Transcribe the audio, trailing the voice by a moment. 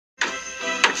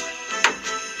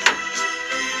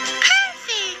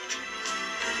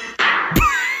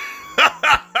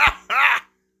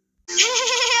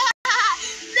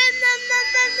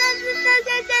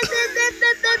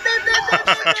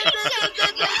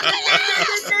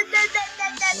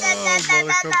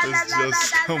Buttercup is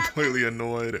just completely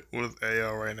annoyed with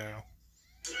AL right now.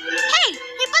 Hey,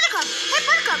 Buttercup! Hey,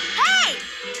 Buttercup! Hey!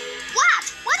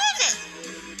 What is it?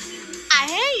 I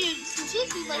hear you.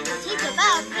 Since you like to take a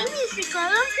bath, maybe you should call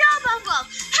them Powerpuff Girls.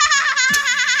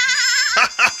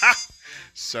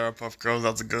 Powerpuff Girls,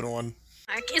 that's a good one.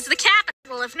 Mark is the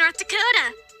capital of North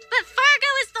Dakota, but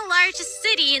Fargo is the largest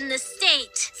city in the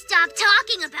state. Stop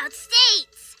talking about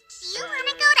states. Do you want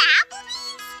to go to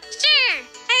Applebee's? Sure,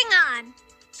 hang on.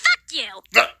 Fuck you.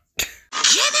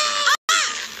 Give it!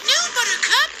 No,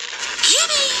 Buttercup! Give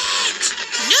me it!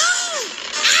 No!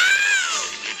 Ow!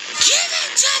 Give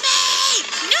it to me!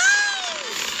 No!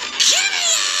 Give me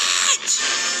it!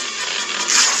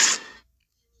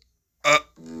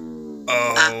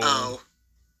 Uh-oh.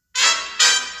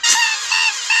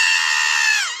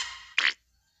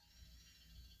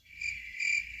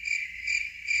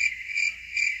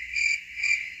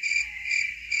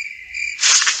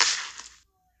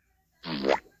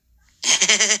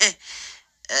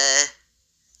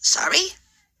 Sorry?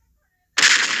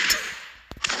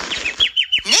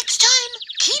 Next time,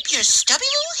 keep your stubby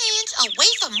little hands away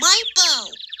from my bow.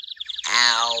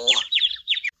 Ow.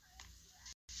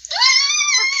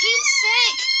 For Pete's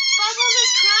sake, Bubbles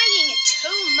is crying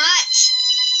too much.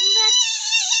 Let's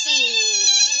see.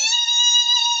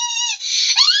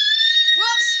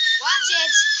 Whoops, watch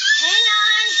it. Hang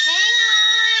on.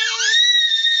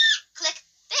 Click.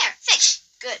 There, fixed.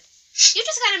 Good. You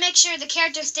just gotta make sure the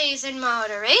character stays in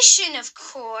moderation, of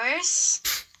course.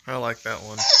 I like that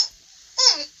one. What?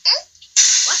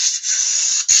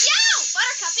 Yow!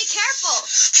 Buttercup, be careful!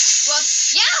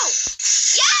 Whoops! Yow!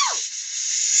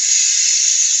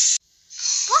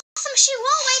 Blossom, she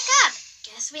won't wake up.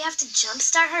 Guess we have to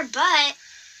jumpstart her butt.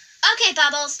 Okay,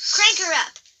 Bubbles, crank her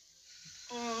up.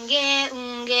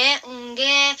 Unge.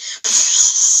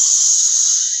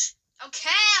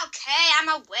 Okay, I'm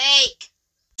awake.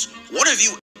 What if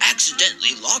you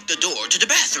accidentally locked the door to the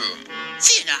bathroom?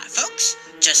 Fear not, folks.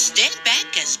 Just stand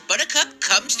back as Buttercup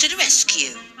comes to the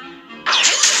rescue.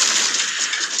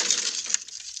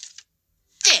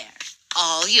 There,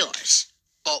 all yours.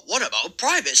 But what about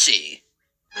privacy?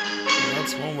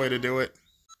 That's one way to do it.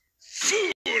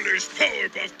 Foolish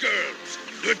Powerpuff Girls!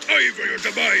 The time for your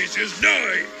demise is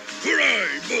nigh! For I,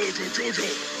 Mojo Jojo,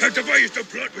 have devised a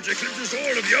plot which eclipses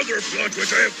all of the other plots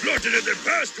which I have plotted in the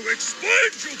past to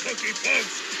expunge you Punky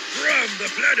Punks from the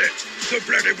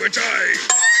planet which I...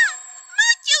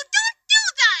 Mojo, don't do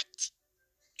that!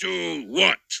 Do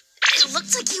what? It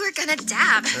looked like you were gonna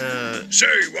dab.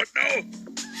 Say what now?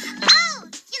 Oh,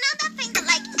 you know that thing that,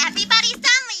 like, everybody's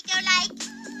done where you go, like,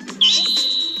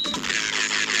 this?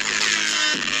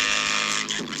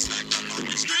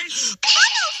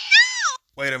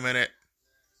 Wait a minute.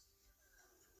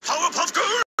 Powerpuff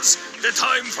Girls! The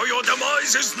time for your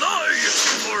demise is nigh!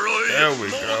 For I,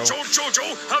 Mojo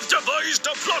Jojo, have devised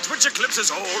a plot which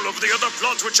eclipses all of the other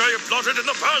plots which I have plotted in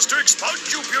the past to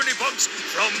expunge you puny punks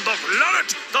from the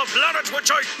planet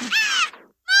which I... Ah!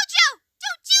 Mojo,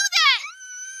 don't do that!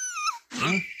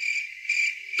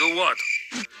 Do what?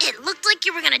 It looked like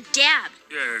you were gonna dab.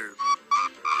 Yeah.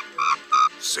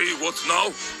 See what now?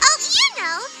 Oh, you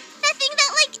know, that thing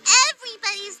that, like,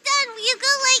 everybody's done where you go,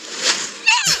 like,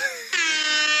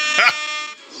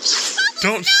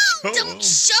 Don't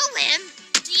show him!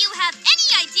 Do you have any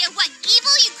idea what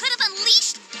evil you could have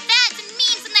unleashed? Fads and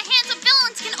memes in the hands of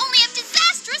villains can only have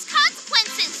disastrous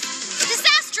consequences!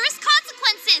 Disastrous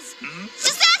consequences!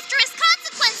 Disastrous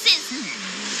consequences!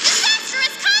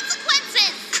 Disastrous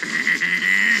consequences!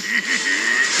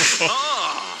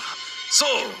 So,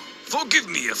 forgive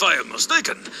me if I am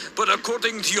mistaken, but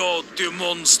according to your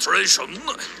demonstration,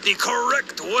 the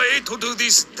correct way to do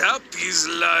this dab is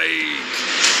like...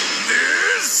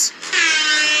 this?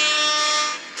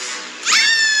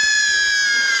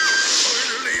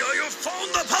 Finally, I have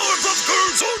found the Powerpuff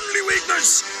Girls' only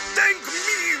weakness! Dank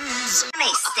memes!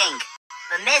 They stink,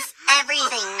 but miss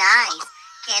everything nice.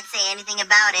 Can't say anything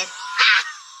about it.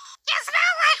 you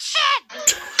smell like shit!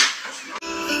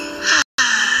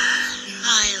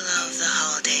 I love the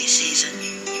holiday season.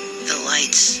 The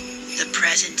lights, the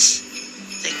presents,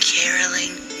 the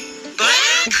caroling.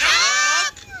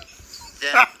 Buttercup!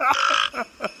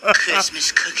 The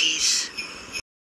Christmas cookies.